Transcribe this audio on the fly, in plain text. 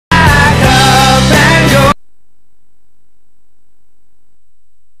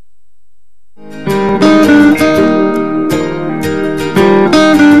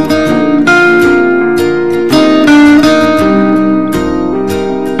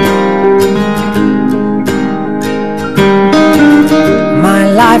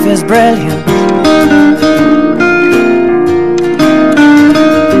is brilliant.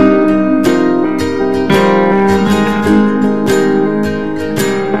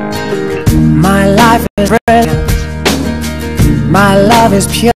 My life is brilliant. My love is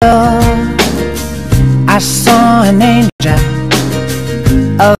pure. I saw an angel,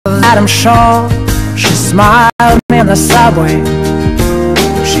 of that I'm sure. She smiled at me in the subway.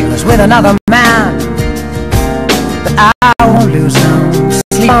 She was with another man, but I won't lose no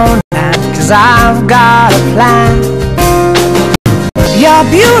sleep on that, 'cause I've got a plan. You're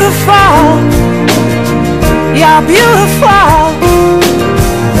beautiful. You're beautiful.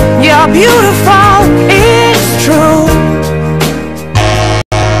 You're beautiful, it's true.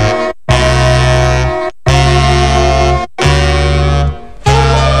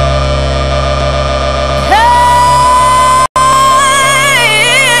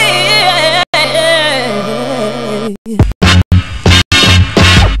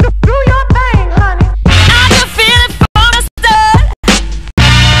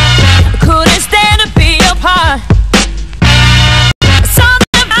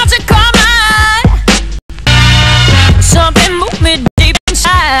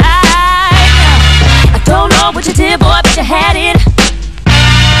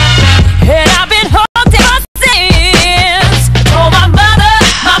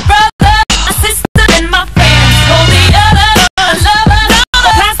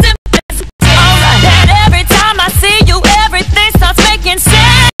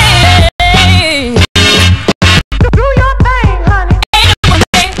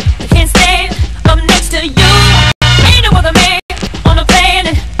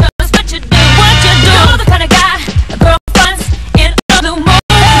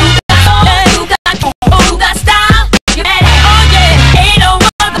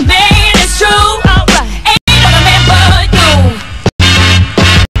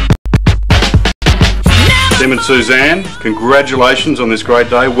 Tim and Suzanne, congratulations on this great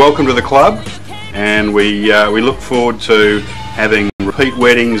day. Welcome to the club, and we look forward to having repeat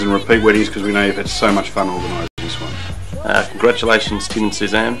weddings because we know you've had so much fun organising this one. Congratulations, Tim and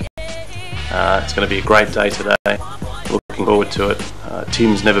Suzanne. It's going to be a great day today. Looking forward to it.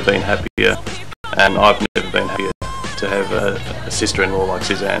 Tim's never been happier, and I've never been happier to have a sister-in-law like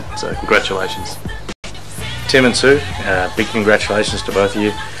Suzanne. So congratulations. Tim and Sue, big congratulations to both of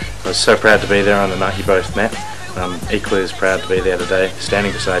you. I was so proud to be there on the night you both met. I'm equally as proud to be there today,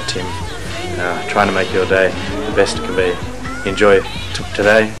 standing beside Tim, trying to make your day the best it can be. Enjoy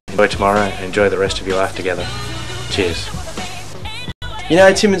today, enjoy tomorrow, and enjoy the rest of your life together. Cheers. You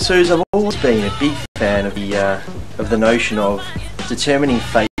know, Tim and Suze, I've always been a big fan of the notion of determining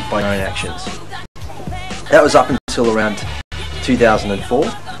fate by your own actions. That was up until around 2004,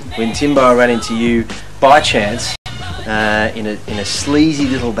 when Timbo ran into you by chance in a sleazy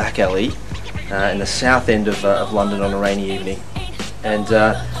little back alley in the south end of London on a rainy evening, and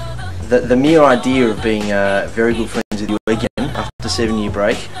the mere idea of being very good friends with you again after a 7-year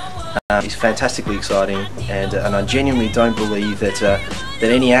break is fantastically exciting, and I genuinely don't believe that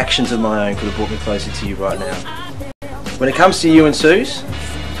any actions of my own could have brought me closer to you right now. When it comes to you and Suze,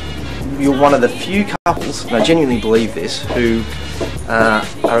 you're one of the few couples, and I genuinely believe this, who are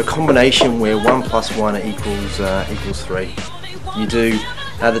a combination where 1 + 1 equals 3. You do,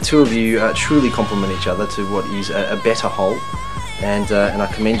 the two of you truly complement each other to what is a better whole, and I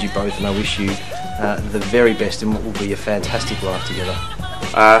commend you both, and I wish you the very best in what will be a fantastic life together.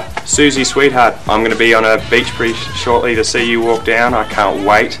 Susie, sweetheart, I'm going to be on a beach pretty shortly to see you walk down. I can't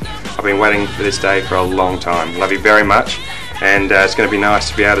wait. I've been waiting for this day for a long time. Love you very much, and it's going to be nice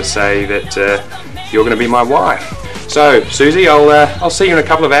to be able to say that you're going to be my wife. So, Susie, I'll see you in a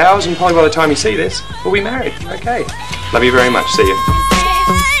couple of hours, and probably by the time you see this, we'll be married. Okay. Love you very much. See you.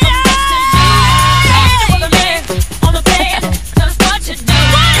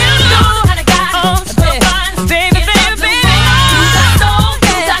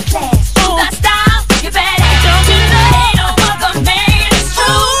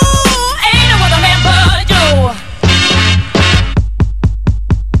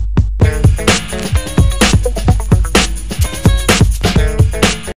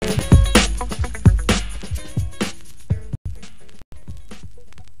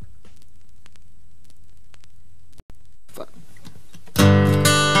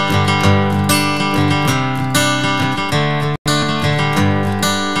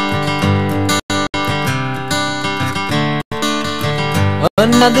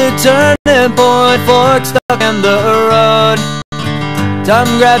 Another turning point, fork stuck in the road.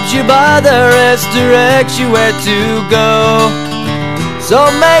 Time grabs you by the wrist, directs you where to go. So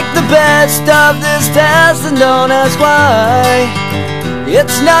make the best of this test and don't ask why.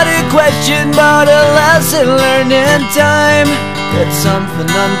 It's not a question but a lesson learned in time. It's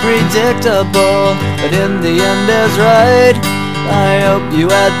something unpredictable, but in the end is right. I hope you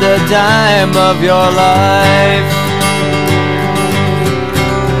had the time of your life.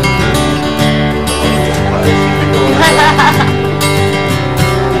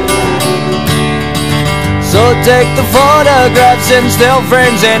 So take the photographs and still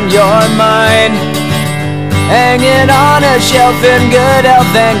frames in your mind, hanging on a shelf in good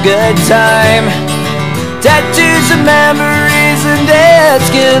health and good time. Tattoos of memories and dead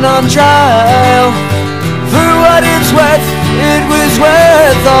skin on trial. For what it's worth, it was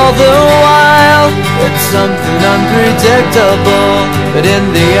worth all the while. It's something unpredictable, but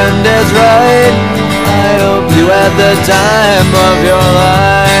in the end is right. I hope you had the time of your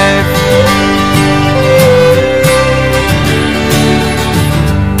life.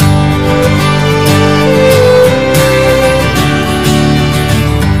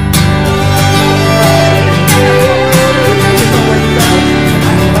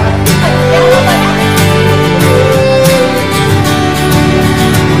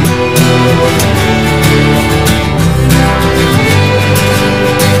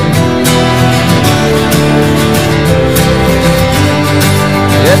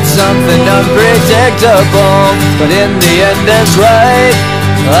 It's something unpredictable, but in the end it's right.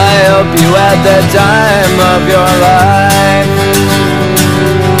 I hope you had the time of your life.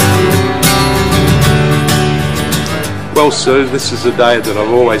 Well, Sue, this is a day that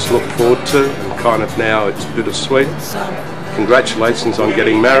I've always looked forward to, and kind of now it's bittersweet. Congratulations on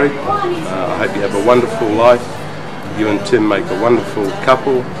getting married. I hope you have a wonderful life. You and Tim make a wonderful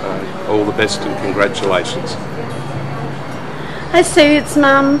couple. All the best and congratulations. Hi Sue, it's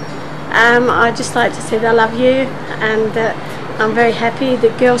Mum. I'd just like to say that I love you and that I'm very happy. The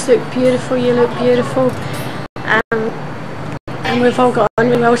girls look beautiful, you look beautiful. And we've all got on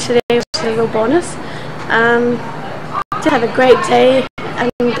really well today, which is a real bonus. To have a great day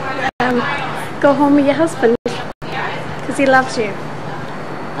and go home with your husband because he loves you.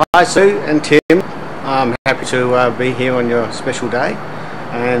 Hi Sue and Tim, I'm happy to be here on your special day,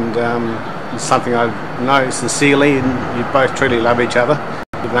 and it's something I know sincerely, and you both truly love each other.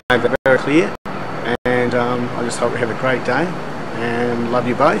 You've made that very clear, and I just hope we have a great day and love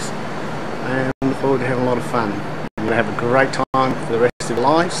you both, and look forward to having a lot of fun. You're going to have a great time for the rest of your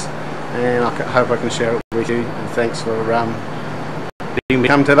lives, and I hope I can share it with you, and thanks for being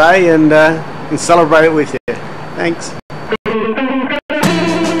come today and celebrate it with you. Thanks.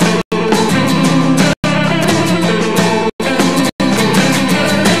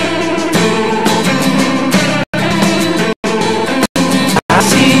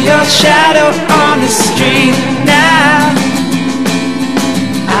 Your shadow on the street now.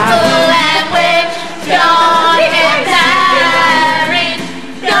 And we're gonna get married.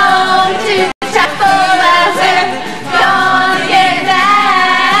 Going to chapel as we're gonna get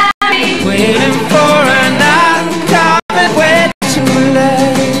married. Waiting for an coming way too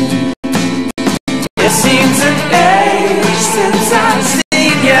late. It seems an age since I've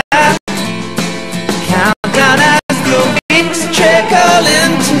seen ya. Countdown as the weeks trickle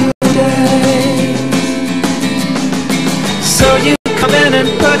into days. So you come in and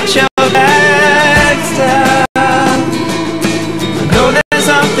put your bags down. I know there's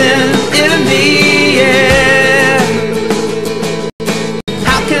something in the air.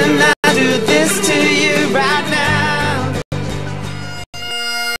 How can I do this to you right now?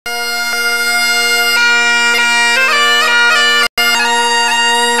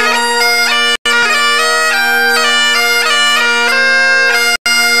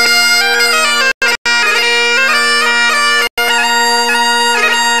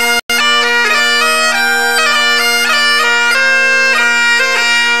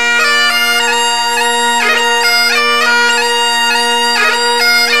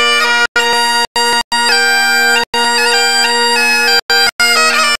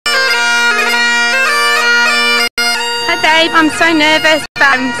 Babe, I'm so nervous, but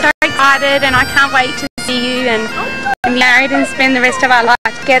I'm so excited and I can't wait to see you and be married and spend the rest of our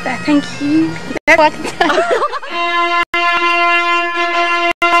life together. Thank you. That's all I can say.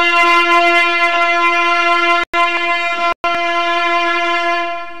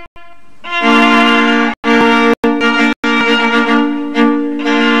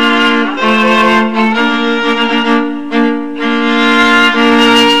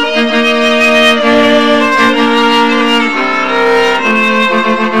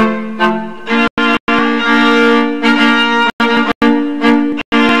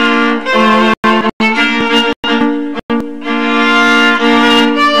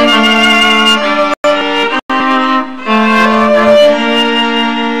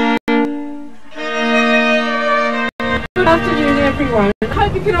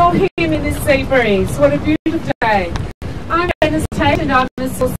 hope you can all hear me in this sea breeze. What a beautiful day. I'm Janice Tate and I'm a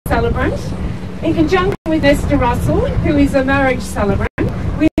soul celebrant. In conjunction with Esther Russell, who is a marriage celebrant,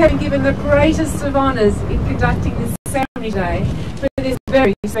 we have been given the greatest of honours in conducting this ceremony today for this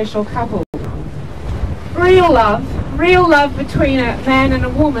very special couple. Real love between a man and a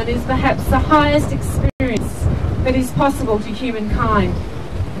woman is perhaps the highest experience that is possible to humankind.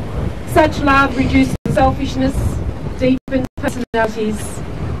 Such love reduces selfishness, deepens personalities,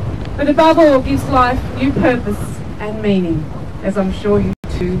 but above all gives life new purpose and meaning, as I'm sure you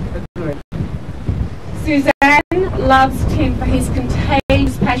two agree. Suzanne loves Tim for his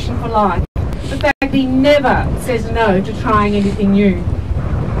contagious passion for life, the fact that he never says no to trying anything new.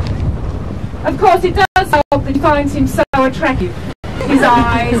 Of course, it does help that he finds him so attractive, his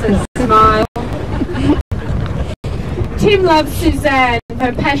eyes and smile. Tim loves Suzanne,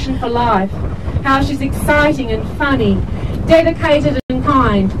 her passion for life, how she's exciting and funny, dedicated and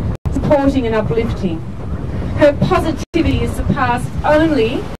kind, supporting and uplifting. Her positivity is surpassed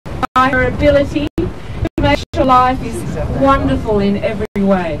only by her ability to make sure life is wonderful in every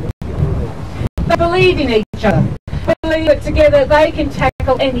way. They believe in each other, believe that together they can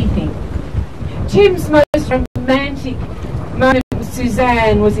tackle anything. Tim's most romantic moment with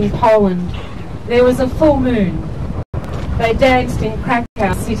Suzanne was in Poland. There was a full moon. They danced in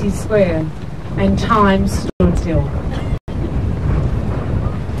Krakow city square and time stood still.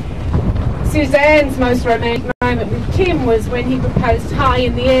 Suzanne's most romantic moment with Tim was when he proposed high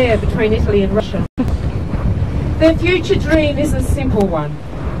in the air between Italy and Russia. Their future dream is a simple one.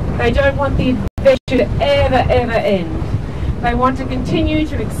 They don't want the adventure to ever end. They want to continue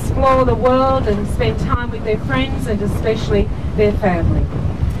to explore the world and spend time with their friends and especially their family.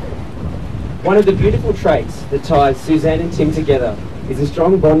 One of the beautiful traits that ties Suzanne and Tim together is the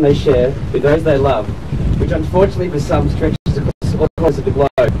strong bond they share with those they love, which unfortunately for some stretches across all corners of the globe.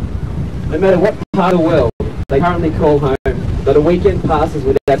 No matter what part of the world they currently call home, not a weekend passes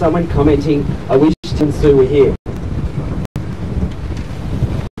without someone commenting, "I wish Tim and Sue were here."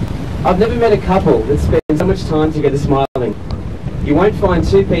 I've never met a couple that spend so much time together smiling. You won't find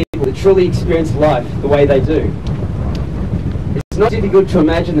two people that truly experience life the way they do. It's not difficult to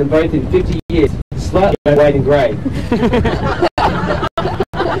imagine them both in 50 years, slightly overweight and grey.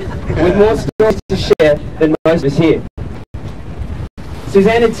 With more stories to share than most of us here.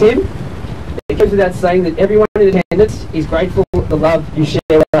 Suzanne and Tim, it goes without saying that everyone in attendance is grateful for the love you share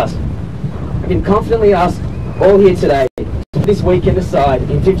with us. I can confidently ask all here today to put this weekend aside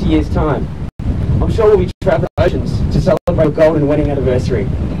in 50 years' time. I'm sure we'll be travelling oceans to celebrate a golden wedding anniversary.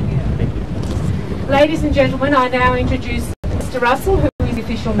 Thank you. Ladies and gentlemen, I now introduce Mr. Russell, who is the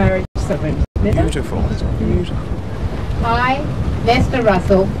official marriage celebrant. Beautiful. Beautiful. I, Nesta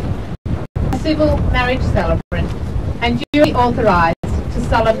Russell, a civil marriage celebrant, and duly authorised to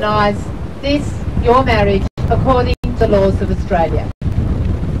solemnise this, your marriage, according to the laws of Australia.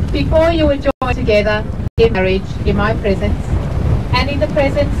 Before you are joined together in marriage in my presence, and in the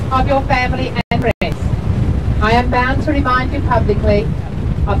presence of your family and friends, I am bound to remind you publicly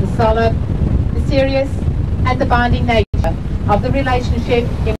of the solemn, the serious, and the binding nature of the relationship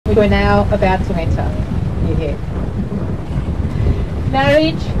in which we are now about to enter. Here.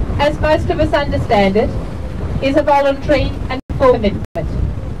 Marriage, as most of us understand it, is a voluntary and full commitment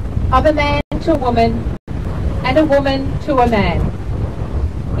of a man to a woman and a woman to a man.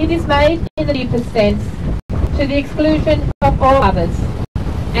 It is made in the deepest sense to the exclusion of all others,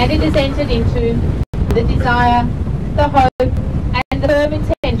 and it is entered into the desire, the hope, and the firm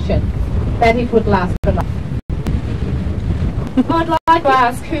intention that it would last for life. I'd like to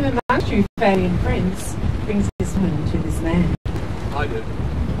ask whom amongst you, family and friends, brings this woman to this man? I do.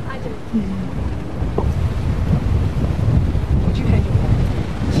 I do. Would you hand your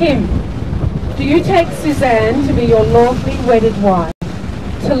Tim, do you take Suzanne to be your lawfully wedded wife,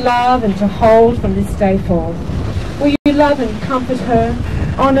 to love and to hold from this day forth? Will you love and comfort her,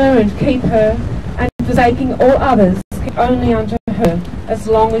 honour and keep her, and forsaking all others, keep only unto her, as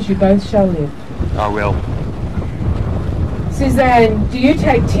long as you both shall live? I will. Suzanne, do you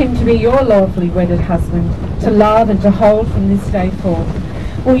take Tim to be your lawfully wedded husband, to love and to hold from this day forth?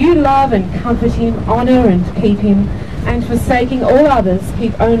 Will you love and comfort him, honour and keep him, and forsaking all others,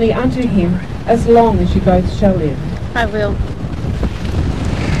 keep only unto him, as long as you both shall live? I will.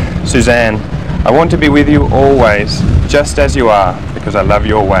 Suzanne, I want to be with you always, just as you are, because I love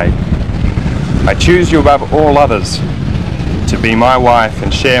your way. I choose you above all others to be my wife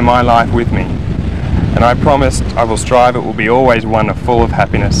and share my life with me. And I promise I will strive it will be always one full of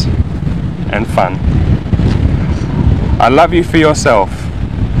happiness and fun. I love you for yourself,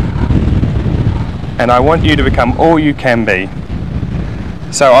 and I want you to become all you can be.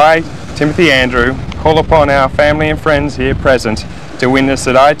 So I, Timothy Andrew, call upon our family and friends here present to witness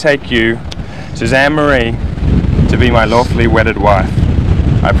that I take you, Suzanne Marie, to be my lawfully wedded wife.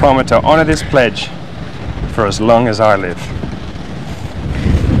 I promise to honour this pledge for as long as I live.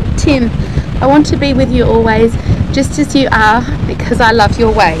 Tim, I want to be with you always, just as you are, because I love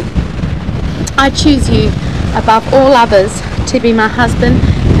your way. I choose you above all others to be my husband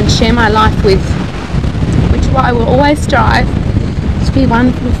and share my life with, which I will always strive to be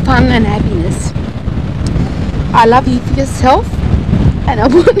one full of fun and happiness. I love you for yourself, and I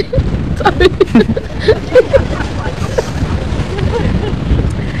want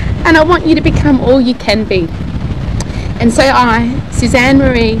and I want you to become all you can be. And so I, Suzanne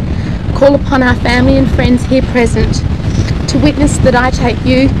Marie, call upon our family and friends here present to witness that I take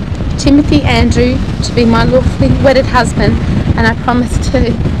you, Timothy Andrew, to be my lawfully wedded husband, and I promise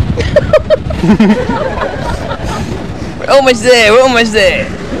to... We're almost there, we're almost there.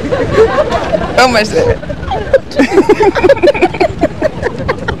 Almost there.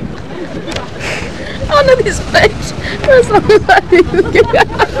 Under this pledge for as long as I live.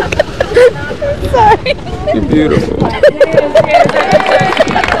 Sorry. You're beautiful.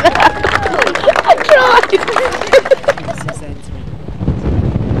 I tried.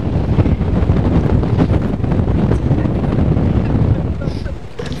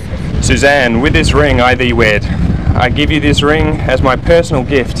 Suzanne, with this ring I thee wed. I give you this ring as my personal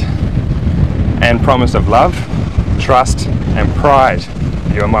gift and promise of love, trust and pride.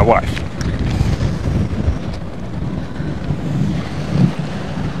 You are my wife.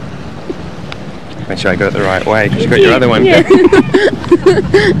 Make sure I got it the right way, because you got your other one. Yeah.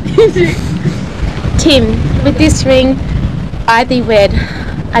 Tim, with this ring I thee wed.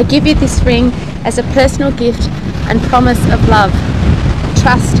 I give you this ring as a personal gift and promise of love,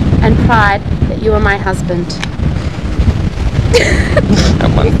 trust and pride that you are my husband. That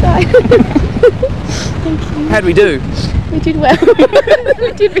one. Thank you. How'd we do? We did well.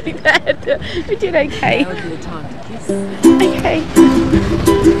 We did really bad. We did okay. That would be the time to kiss. Okay.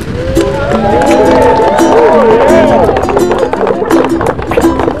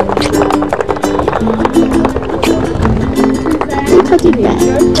 I did that.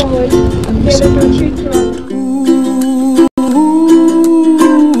 Go forward. Get a future on.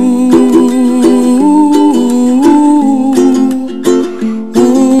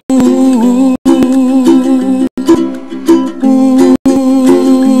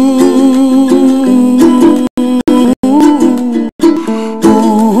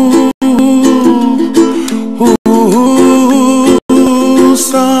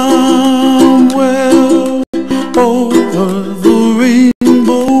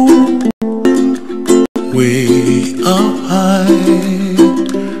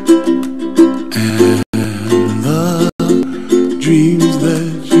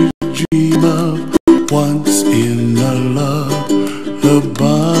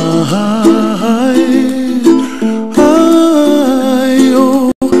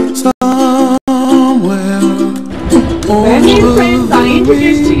 New friends, I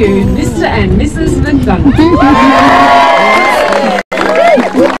introduce to you Mr. and Mrs. McDonald.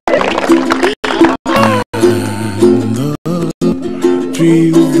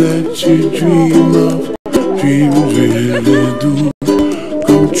 Dreams that you dream of, dreams really do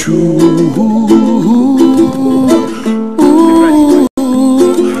come true.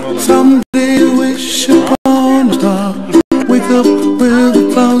 Someday wish upon a star, wake up where the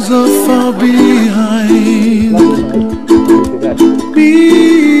clouds are far behind.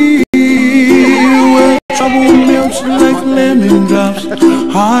 Be where trouble melts like lemon drops,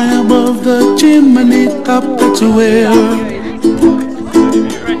 high above the chimney top. That's where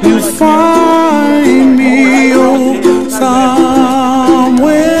you find me, oh, somewhere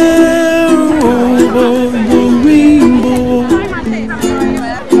over the rainbow.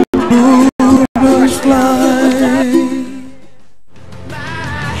 Bluebirds fly.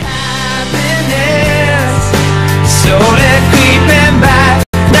 Slowly creeping back.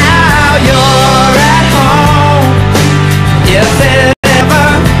 Now you're at home. If it ever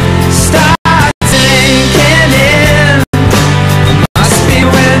starts sinking in, must be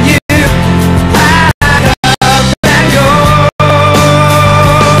when you pack up and go.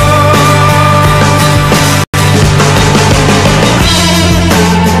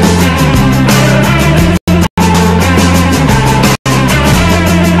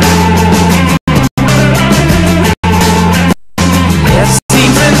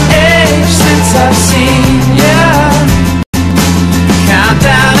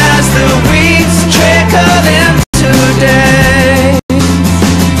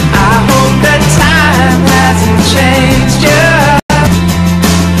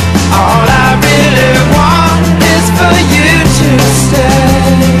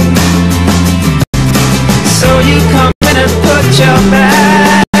 you come in and put your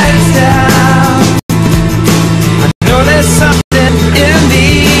bags down. I know there's something in the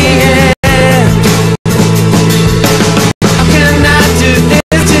air. How can I do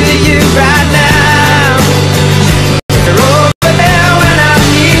this to you right now? You're over there when I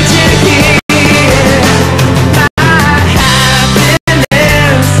need you here. My happiness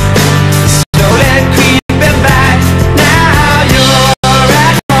slowly creeping back. Now you're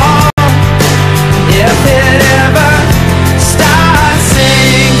at home. If it ever starts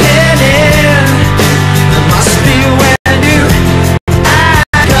sinking in, it must be when you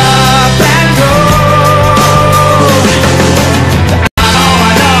act up and go. I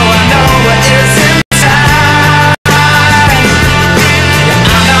know what is inside.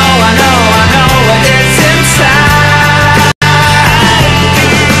 I know what is inside.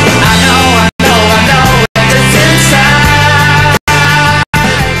 I know what is inside.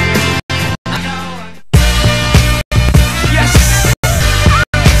 Yes,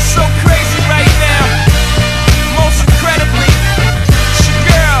 so crazy right now. Most incredibly, it's your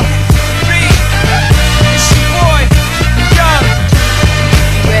girl, B. It's your boy, Young.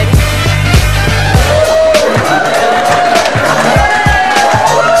 You ready?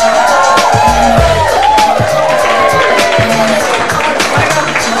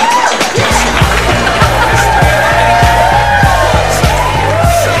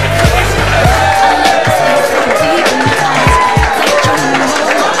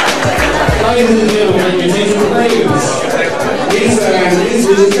 Ladies and gentlemen, your next praise. Lisa and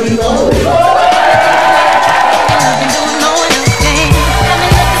Lisa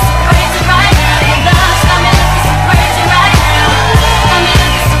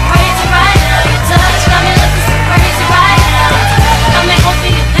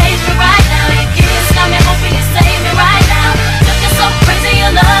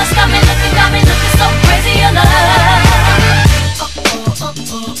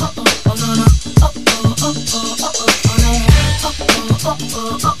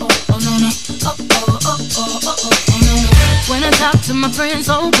When I talk to my friends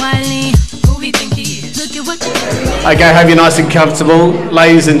so quietly, who we think he is? Look at what you Okay, hope you're nice and comfortable.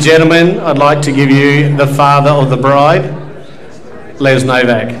 Ladies and gentlemen, I'd like to give you the father of the bride, Les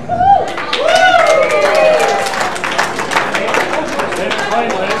Novak.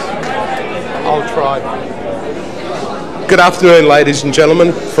 I'll try. Good afternoon, ladies and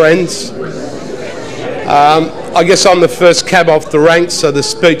gentlemen, friends. I guess I'm the first cab off the ranks, so the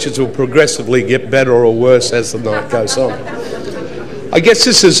speeches will progressively get better or worse as the night goes on. I guess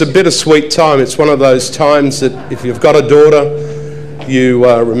this is a bittersweet time. It's one of those times that if you've got a daughter, you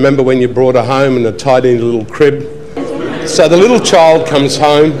remember when you brought her home in a tiny little crib. So the little child comes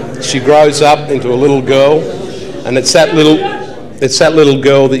home, she grows up into a little girl, and it's that little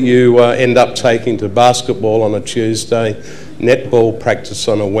girl that you end up taking to basketball on a Tuesday, netball practice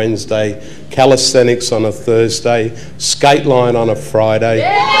on a Wednesday, calisthenics on a Thursday, skate line on a Friday.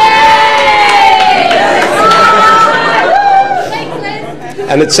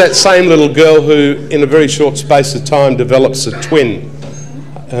 And it's that same little girl who, in a very short space of time, develops a twin.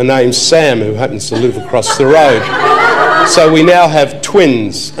 Her name's Sam, who happens to live across the road. So we now have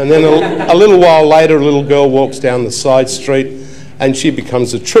twins. And then a little while later, a little girl walks down the side street and she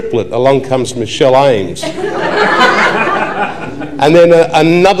becomes a triplet. Along comes Michelle Ames. And then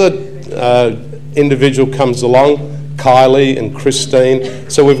another individual comes along, Kylie and Christine.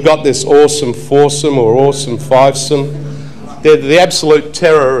 So we've got this awesome foursome or awesome fivesome. They're the absolute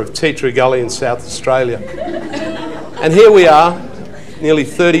terror of Tea Tree Gully in South Australia. And here we are, nearly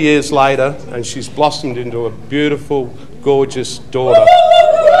 30 years later, and she's blossomed into a beautiful, gorgeous daughter.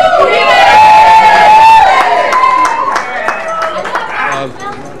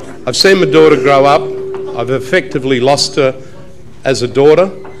 I've seen my daughter grow up. I've effectively lost her as a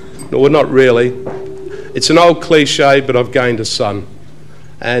daughter. No, well, not really. It's an old cliche, but I've gained a son.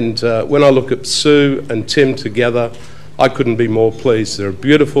 And when I look at Sue and Tim together, I couldn't be more pleased. They're a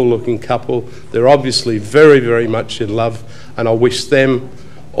beautiful looking couple. They're obviously very, very much in love, and I wish them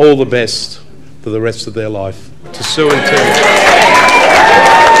all the best for the rest of their life. To Sue and Tim.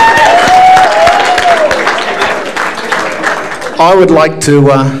 I would like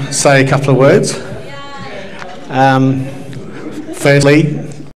to say a couple of words. Firstly,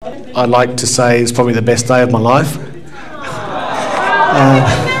 I'd like to say it's probably the best day of my life.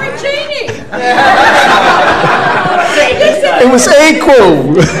 It was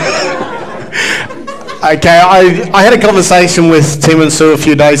equal. Okay, I had a conversation with Tim and Sue a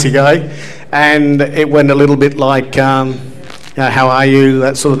few days ago, and it went a little bit like how are you,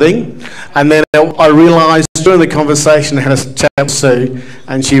 that sort of thing. And then I realised during the conversation I had a chat with Sue,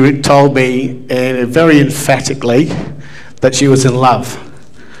 and she told me very emphatically that she was in love.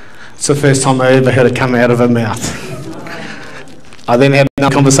 It's the first time I ever heard it come out of her mouth. I then had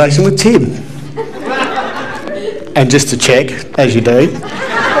another conversation with Tim. And just to check, as you do,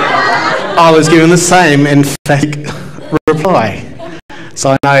 I was given the same emphatic reply.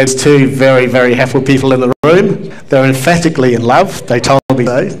 So I know it's two very, very happy people in the room. They're emphatically in love. They told me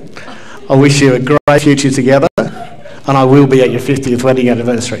so. I wish you a great future together, and I will be at your 50th wedding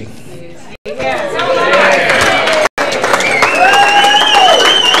anniversary.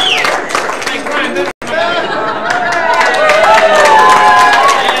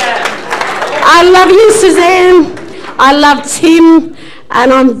 I love you, Suzanne. I love Tim,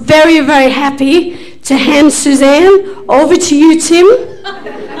 and I'm very, very happy to hand Suzanne over to you, Tim.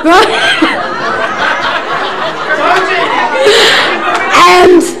 Right?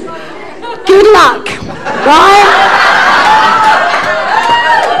 And good luck, right?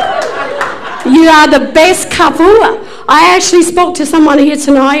 You are the best couple. I actually spoke to someone here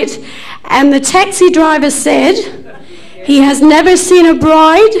tonight, and the taxi driver said he has never seen a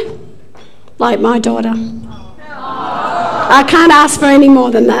bride like my daughter. I can't ask for any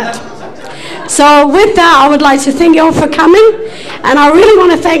more than that. So with that, I would like to thank you all for coming, and I really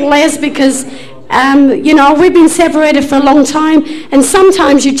want to thank Les because, you know, we've been separated for a long time, and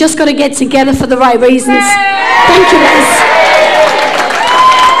sometimes you just got to get together for the right reasons. Thank you, Les.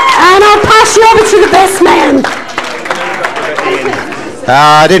 And I'll pass you over to the best man.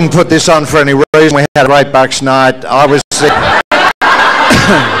 I didn't put this on for any reason. We had a great Bucks night. I was sick.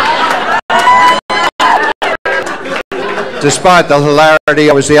 Despite the hilarity,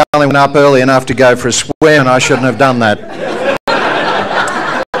 I was the only one up early enough to go for a swim, and I shouldn't have done that.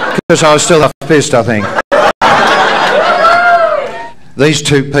 Because I was still half pissed, I think. These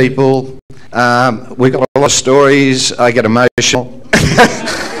two people, we got a lot of stories. I get emotional.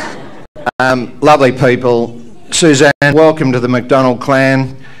 Lovely people. Suzanne, welcome to the McDonald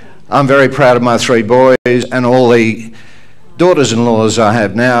clan. I'm very proud of my three boys and all the daughters-in-laws I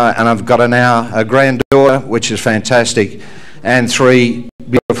have now, and I've got now a granddaughter, which is fantastic, and three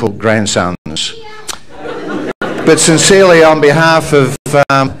beautiful grandsons. But sincerely, on behalf of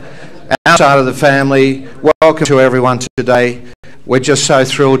our side of the family, welcome to everyone today. We're just so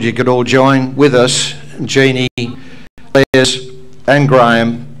thrilled you could all join with us, Jeannie, Les and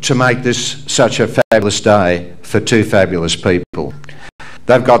Graham, to make this such a fabulous day for two fabulous people.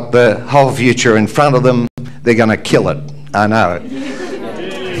 They've got the whole future in front of them. They're going to kill it. I know it.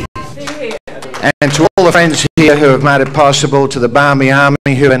 And to all the friends here who have made it possible, to the Barmy Army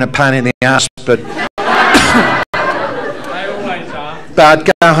who are in a pain in the ass, but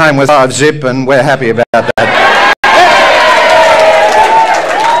go home with 5 zip, and we're happy about that.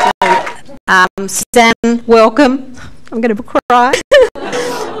 Suzanne, welcome. I'm going to cry.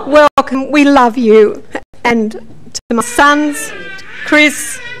 Welcome. We love you. And to my sons,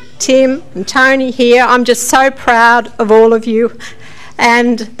 Chris, Tim and Tony here, I'm just so proud of all of you.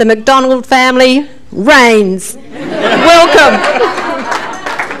 And the McDonald family reigns. Welcome.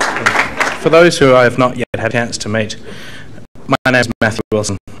 For those who I have not yet had a chance to meet, my name is Matthew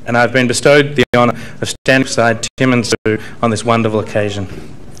Wilson, and I've been bestowed the honour of standing beside Tim and Sue on this wonderful occasion.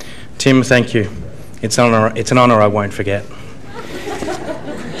 Tim, thank you. It's an honour I won't forget.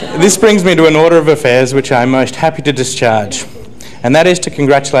 This brings me to an order of affairs which I am most happy to discharge, and that is to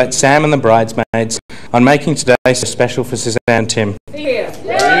congratulate Sam and the bridesmaids on making today so special for Suzanne and Tim.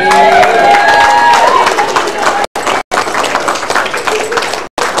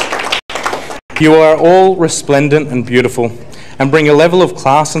 You are all resplendent and beautiful, and bring a level of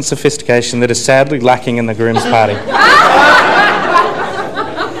class and sophistication that is sadly lacking in the groom's party.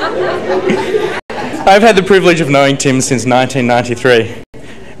 I've had the privilege of knowing Tim since 1993.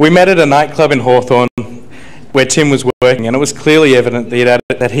 We met at a nightclub in Hawthorne where Tim was working, and it was clearly evident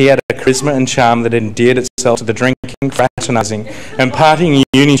that he had a charisma and charm that endeared itself to the drinking, fraternising and partying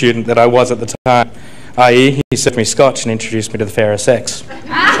uni student that I was at the time, i.e. he served me scotch and introduced me to the fairer sex.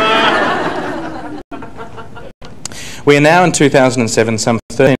 We are now in 2007, some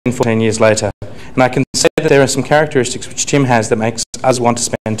 13, 14 years later, and I can say that there are some characteristics which Tim has that makes us want to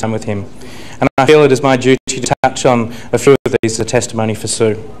spend time with him. And I feel it is my duty to touch on a few of these as a testimony for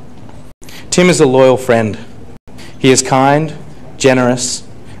Sue. Tim is a loyal friend. He is kind, generous,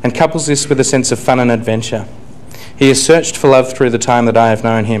 and couples this with a sense of fun and adventure. He has searched for love through the time that I have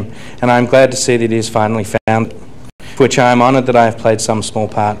known him, and I am glad to see that he has finally found it, for which I am honoured that I have played some small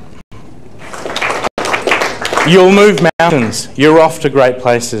part. You'll move mountains. You're off to great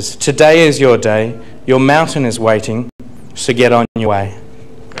places. Today is your day. Your mountain is waiting. so get on your way.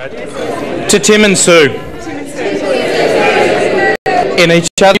 To Tim and Sue. In each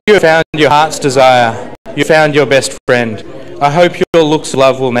other you have found your heart's desire. You found your best friend. I hope your looks of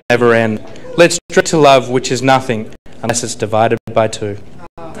love will never end. Let's drink to love, which is nothing unless it's divided by two.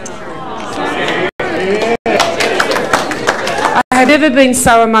 I have never been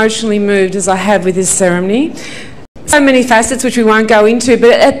so emotionally moved as I have with this ceremony. So many facets which we won't go into,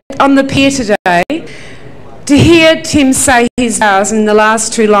 but on the pier today, to hear Tim say his vows in the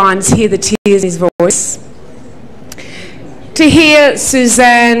last two lines, hear the tears in his voice. To hear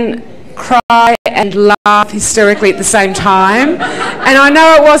Suzanne cry and laugh hysterically at the same time. And I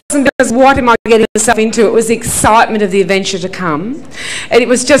know it wasn't because what am I getting myself into, it was the excitement of the adventure to come. And it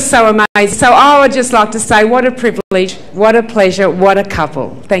was just so amazing. So I would just like to say what a privilege, what a pleasure, what a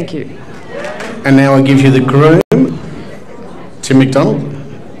couple. Thank you. And now I give you the groom, Tim McDonald.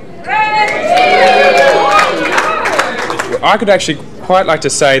 I could actually quite like to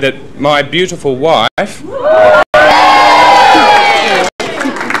say that my beautiful wife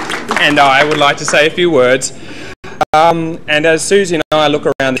and I would like to say a few words. And as Susie and I look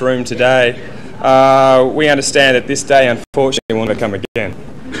around the room today, we understand that this day unfortunately won't come again.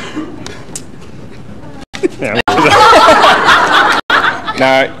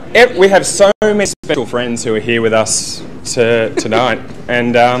 Now, we have so many special friends who are here with us tonight,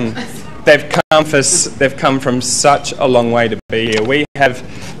 and they've come from such a long way to be here. We have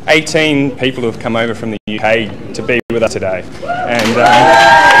 18 people who have come over from the UK to be with us today,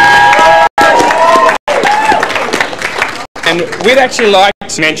 and we'd actually like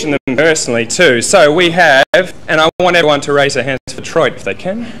to mention them personally too. So we have, and I want everyone to raise their hands for Detroit if they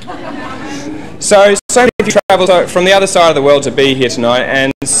can. So many of you travelled from the other side of the world to be here tonight,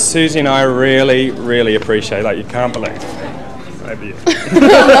 and Susie and I really, really appreciate it, like you can't believe. Over you.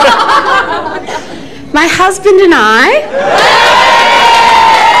 My husband and I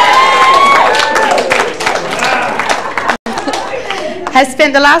have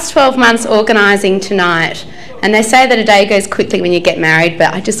spent the last 12 months organising tonight. And they say that a day goes quickly when you get married,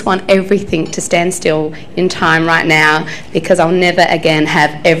 but I just want everything to stand still in time right now, because I'll never again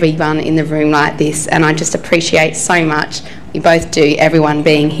have everyone in the room like this. And I just appreciate so much, we both do, everyone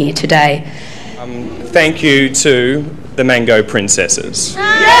being here today. Thank you to the Mango Princesses. Now,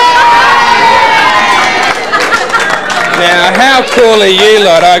 how cool are you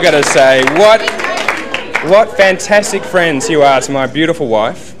lot, I gotta say. What fantastic friends you are to my beautiful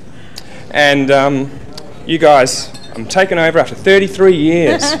wife. And you guys, I'm taking over after 33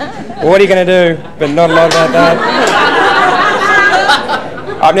 years. What are you going to do? But not a lot about that.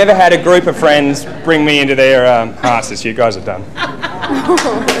 I've never had a group of friends bring me into their hearts as you guys have done.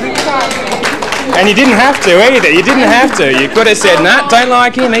 And you didn't have to either. You didn't have to. You could have said, nah, don't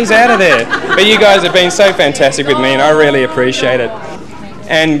like him, he's out of there. But you guys have been so fantastic with me, and I really appreciate it.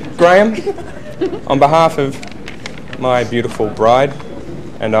 And Graham, on behalf of my beautiful bride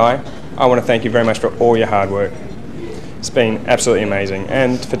and I want to thank you very much for all your hard work. It's been absolutely amazing,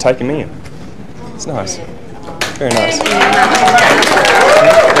 and for taking me in. It's nice. Very nice.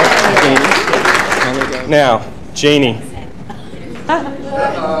 Now, Jeannie.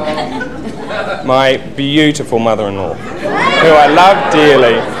 My beautiful mother-in-law, who I love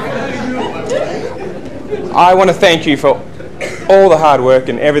dearly. I want to thank you for all the hard work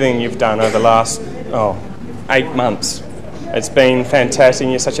and everything you've done over the last 8 months. It's been fantastic.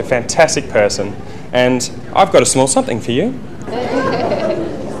 You're such a fantastic person. And I've got a small something for you.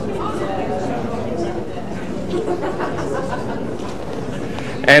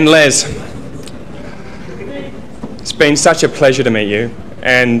 And Les, it's been such a pleasure to meet you.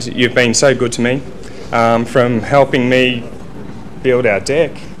 And you've been so good to me, from helping me build our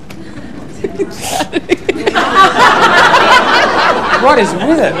deck. What is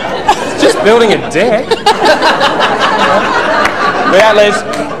with it? It's just building a deck. Without Les,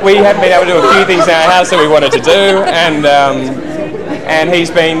 we haven't been able to do a few things in our house that we wanted to do, and he's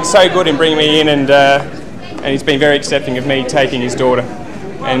been so good in bringing me in, and he's been very accepting of me taking his daughter.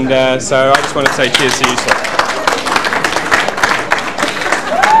 And so I just want to say cheers to you, sir.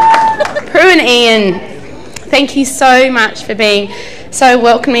 Prue and Ian, thank you so much for being so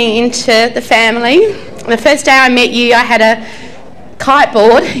welcoming into the family. The first day I met you, I had a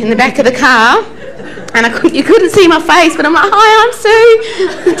kiteboard in the back of the car, and you couldn't see my face, but I'm like, hi, I'm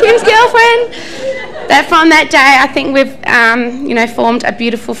Sue, Tim's girlfriend. But from that day, I think we've formed a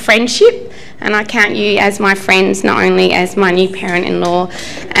beautiful friendship, and I count you as my friends, not only as my new parent-in-law,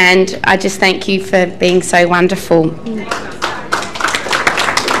 and I just thank you for being so wonderful.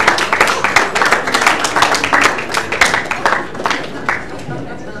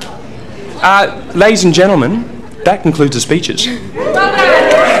 Ladies and gentlemen, That concludes the speeches.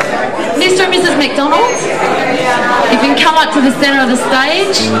 Mr. and Mrs. McDonald, you can come up to the centre of the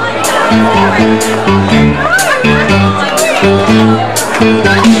stage.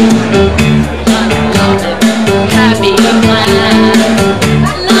 Happy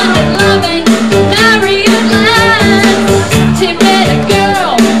loving, marry at last. Tim met a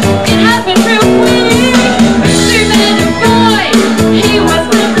girl, it happened real quick. Sue met a boy, he was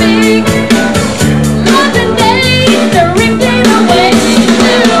the big. London days, the ripped it away.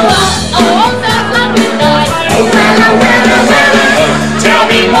 Tell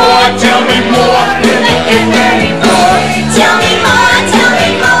me more, tell me more. Tell me more, tell me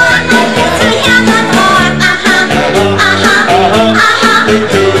more. I get to hear that more.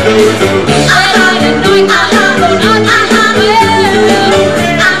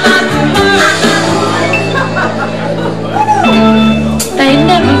 They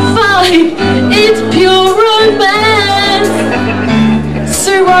never fight, it's pure romance.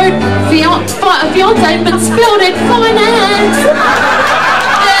 Sue wrote fiance but spelled it finance.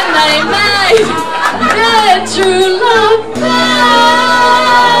 Then they made their true love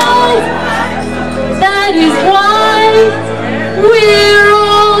vows. That is why we're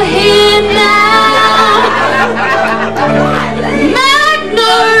all here now.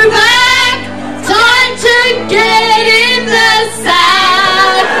 Magnovac, time to get in the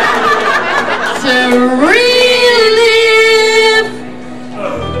sack to relive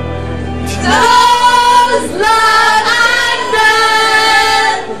those London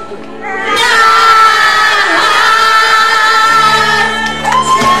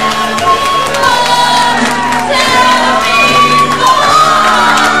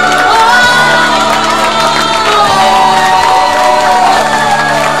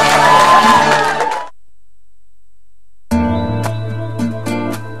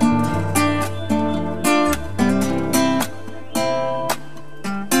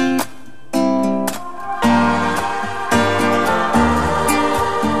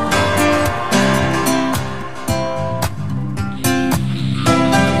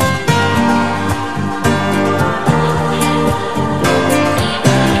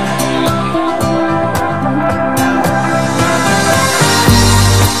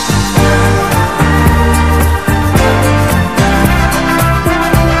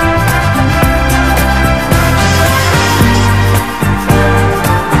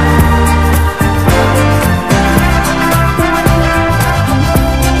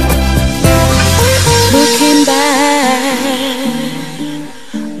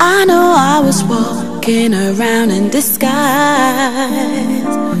I know I was walking around in disguise.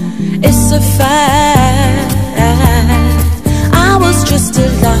 It's a fact. I was just a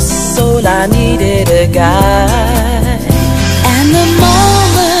lost soul, I needed a guide. And the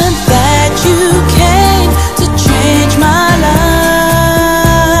moment that you came to change my life,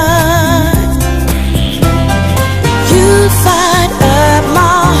 you fired up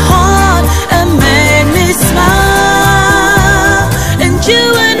my heart and made me smile. And you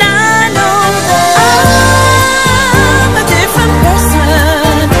and I know that I'm a different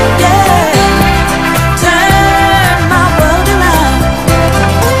person, yeah. Turn my world around.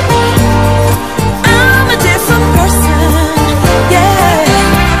 I'm a different person, yeah.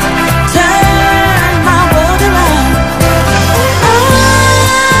 Turn my world around.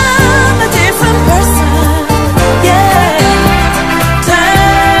 I'm a different person, yeah.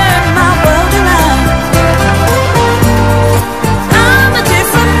 Turn my world around. I'm a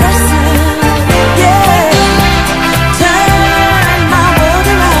different person, yeah. Turn my world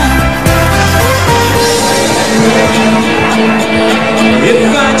around.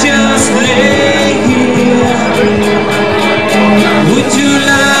 If I just lay here, would you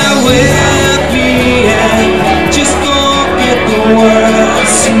lie with me and just forget the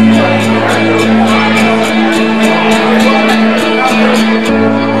words?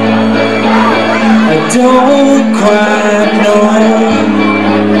 I don't quite know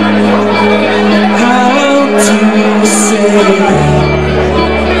how to say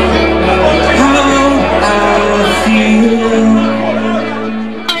how I feel.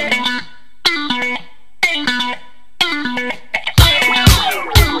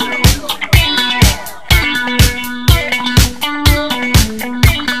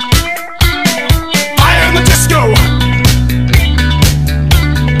 Fire in the disco.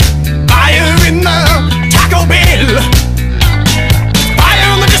 Fire in the Taco Bell.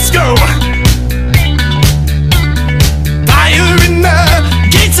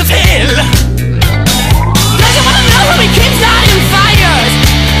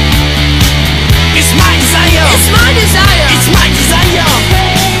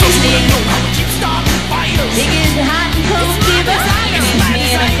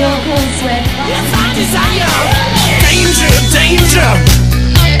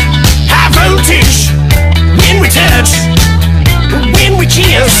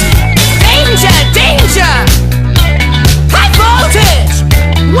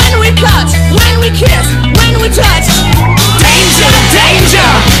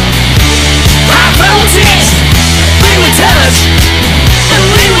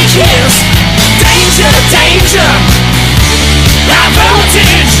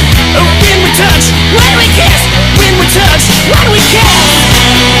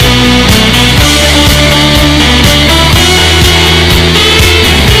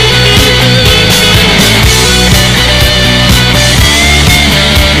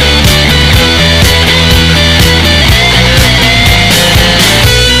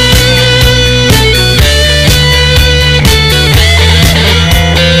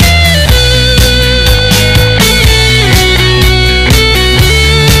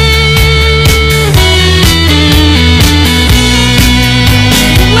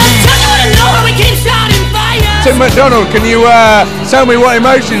 Tim McDonald, can you tell me what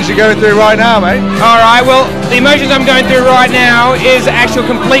emotions you're going through right now, mate? Alright, well, the emotions I'm going through right now is actual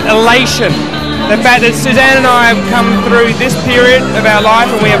complete elation. The fact that Suzanne and I have come through this period of our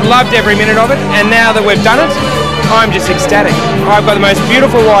life and we have loved every minute of it, and now that we've done it, I'm just ecstatic. I've got the most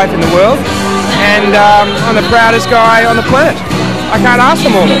beautiful wife in the world, and I'm the proudest guy on the planet. I can't ask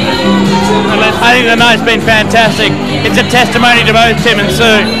for more. I think the night's been fantastic. It's a testimony to both Tim and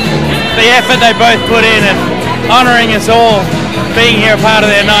Sue. The effort they both put in and honouring us all, being here a part of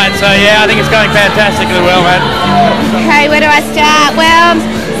their night. So yeah, I think it's going fantastically well, man. Okay, where do I start? Well,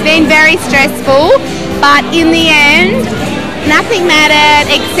 it's been very stressful, but in the end, nothing mattered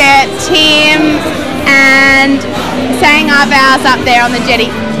except Tim and saying our vows up there on the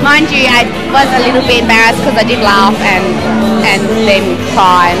jetty. Mind you, I was a little bit embarrassed because I did laugh and then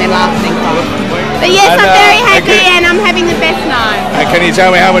cry and then laugh and then cry. But yes, I'm very happy and I'm having the best night. And can you tell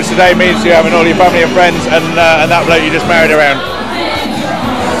me how much today means to you, having all your family and friends and that bloke you just married around?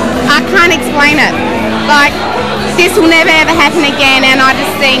 I can't explain it. Like, this will never ever happen again, and I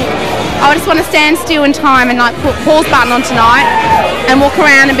just think I just want to stand still in time and like put pause button on tonight and walk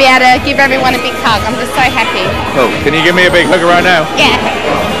around and be able to give everyone a big hug. I'm just so happy. Cool. Can you give me a big hug right now? Yeah.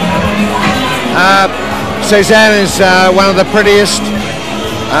 Suzanne is one of the prettiest,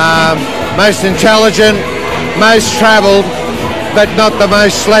 most intelligent, most travelled, but not the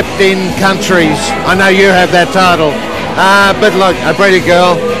most slept in countries. I know you have that title. But look, a pretty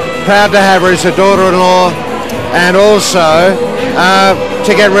girl, proud to have her as a daughter-in-law, and also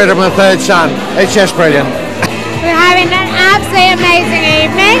to get rid of my third son. It's just brilliant. We're having an absolutely amazing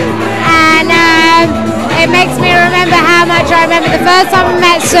evening, and it makes me remember how much I remember the first time I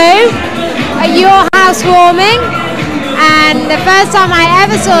met Sue at your housewarming, and the first time I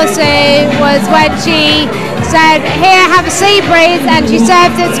ever saw Sue was when she said, "Here, have a sea breeze," and she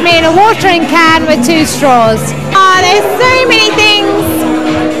served it to me in a watering can with 2 straws. Oh, there's so many things.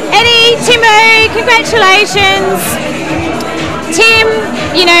 Eddie, Timo, congratulations. Tim,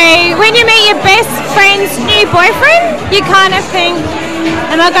 you know, when you meet your best friend's new boyfriend, you kind of think,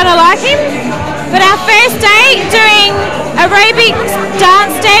 am I going to like him? But our first date doing aerobic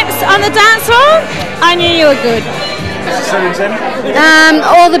dance steps on the dance floor, I knew you were good.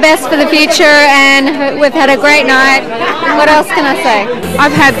 All the best for the future, and we've had a great night. What else can I say?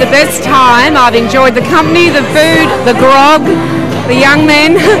 I've had the best time. I've enjoyed the company, the food, the grog, the young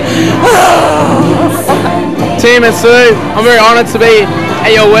men. Tim and Sue, I'm very honoured to be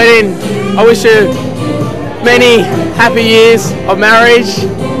at your wedding. I wish you many happy years of marriage,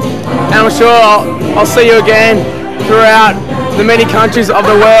 and I'm sure I'll see you again throughout the many countries of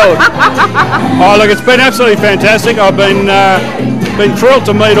the world. Oh, look, it's been absolutely fantastic. I've been thrilled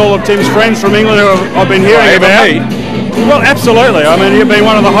to meet all of Tim's friends from England who I've been hearing about. Well, absolutely. I mean, you've been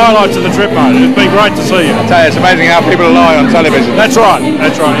one of the highlights of the trip, mate. It's been great to see you. I tell you, it's amazing how people lie on television. That's right,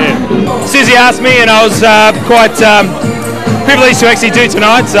 yeah. Susie asked me, and I was quite privileged to actually do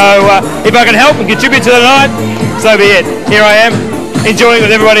tonight. So if I can help and contribute to the night, so be it. Here I am, enjoying it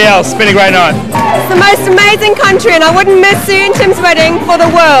with everybody else. It's been a great night. It's the most amazing country, and I wouldn't miss Sue and Tim's wedding for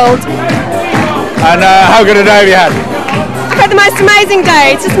the world. And how good a day have you had? I've had the most amazing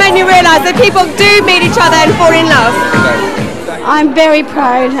day. It's just made me realise that people do meet each other and fall in love. I'm very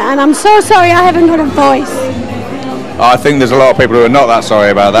proud, and I'm so sorry I haven't got a voice. I think there's a lot of people who are not that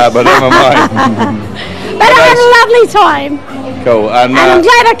sorry about that, but never mind. But I had a lovely time, Cool. And and I'm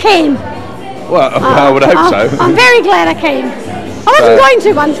glad I came. well, I would hope so. I'm very glad I came. I wasn't going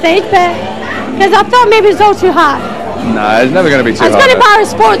to one stage, but because I thought maybe it was all too hard. No, it's never going to be too I was hard. going to borrow a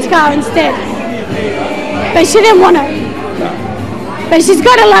sports car instead, but she didn't want to. But she's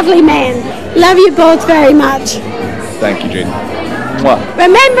got a lovely man. Love you both very much. Thank you, Jean. Mwah.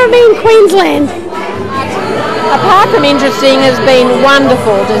 Remember me in Queensland. Apart from interesting, has been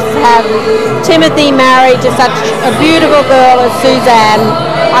wonderful to have Timothy married to such a beautiful girl as Suzanne.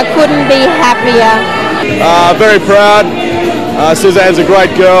 I couldn't be happier. Very proud. Suzanne's a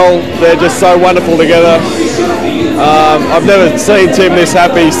great girl. They're just so wonderful together. I've never seen Tim this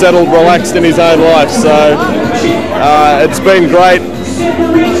happy, settled, relaxed in his own life. So it's been great.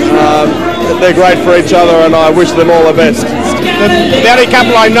 They're great for each other, and I wish them all the best. The only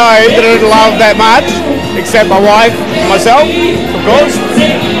couple I know that I love that much, except my wife, myself, of course.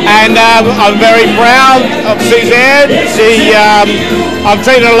 And I'm very proud of Suzanne. I've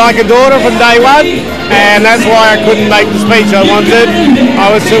treated her like a daughter from day one, and that's why I couldn't make the speech I wanted.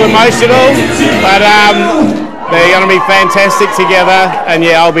 I was too emotional, but they're going to be fantastic together. And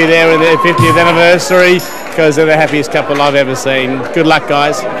yeah, I'll be there in their 50th anniversary because they're the happiest couple I've ever seen. Good luck,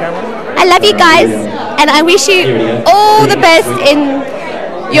 guys. I love you guys, and I wish you all the best in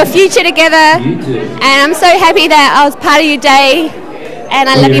your future together, and I'm so happy that I was part of your day, and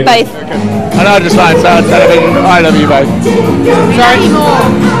I love you both. And I'd just like to say, I love you both. Love you more.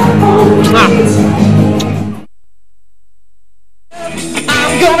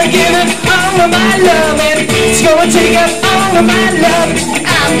 I'm gonna give it all of my loving. It's gonna take up all of my love.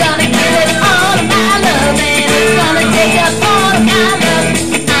 I'm gonna give it all of my loving. It's gonna take up all of my love.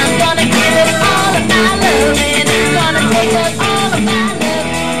 I'm gonna give it all of my loving. It's gonna take up all of my love.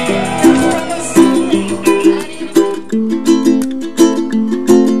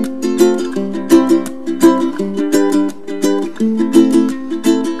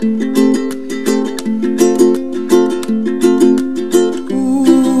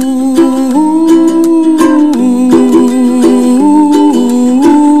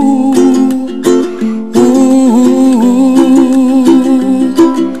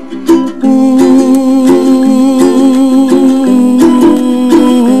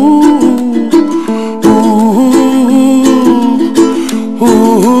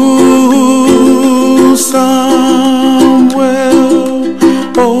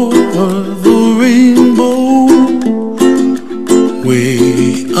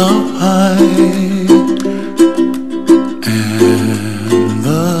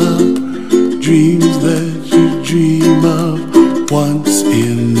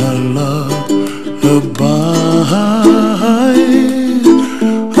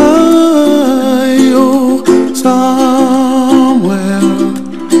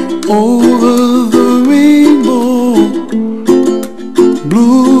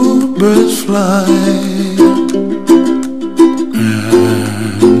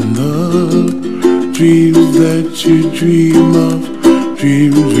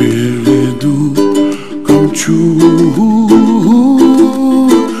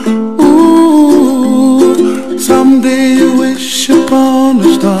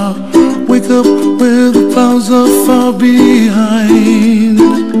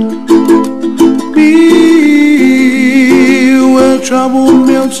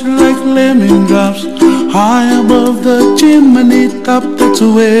 That's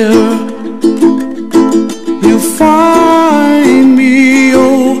where you find me,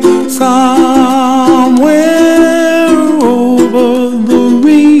 oh, somewhere over the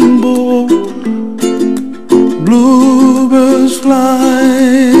rainbow. Bluebirds fly,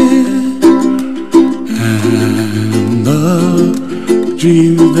 and the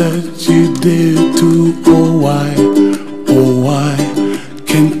dreams that you dare to, oh why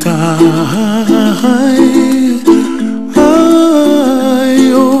can't I?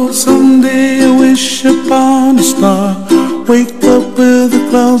 Upon a star, wake up where the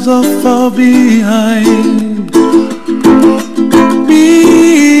clouds are far behind me,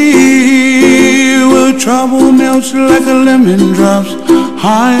 where trouble melts like a lemon drops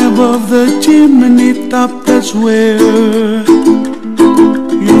high above the chimney top. That's where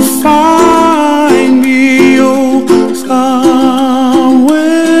you find me, oh, somewhere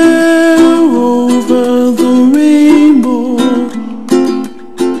over the rainbow,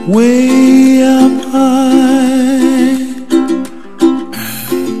 way up high.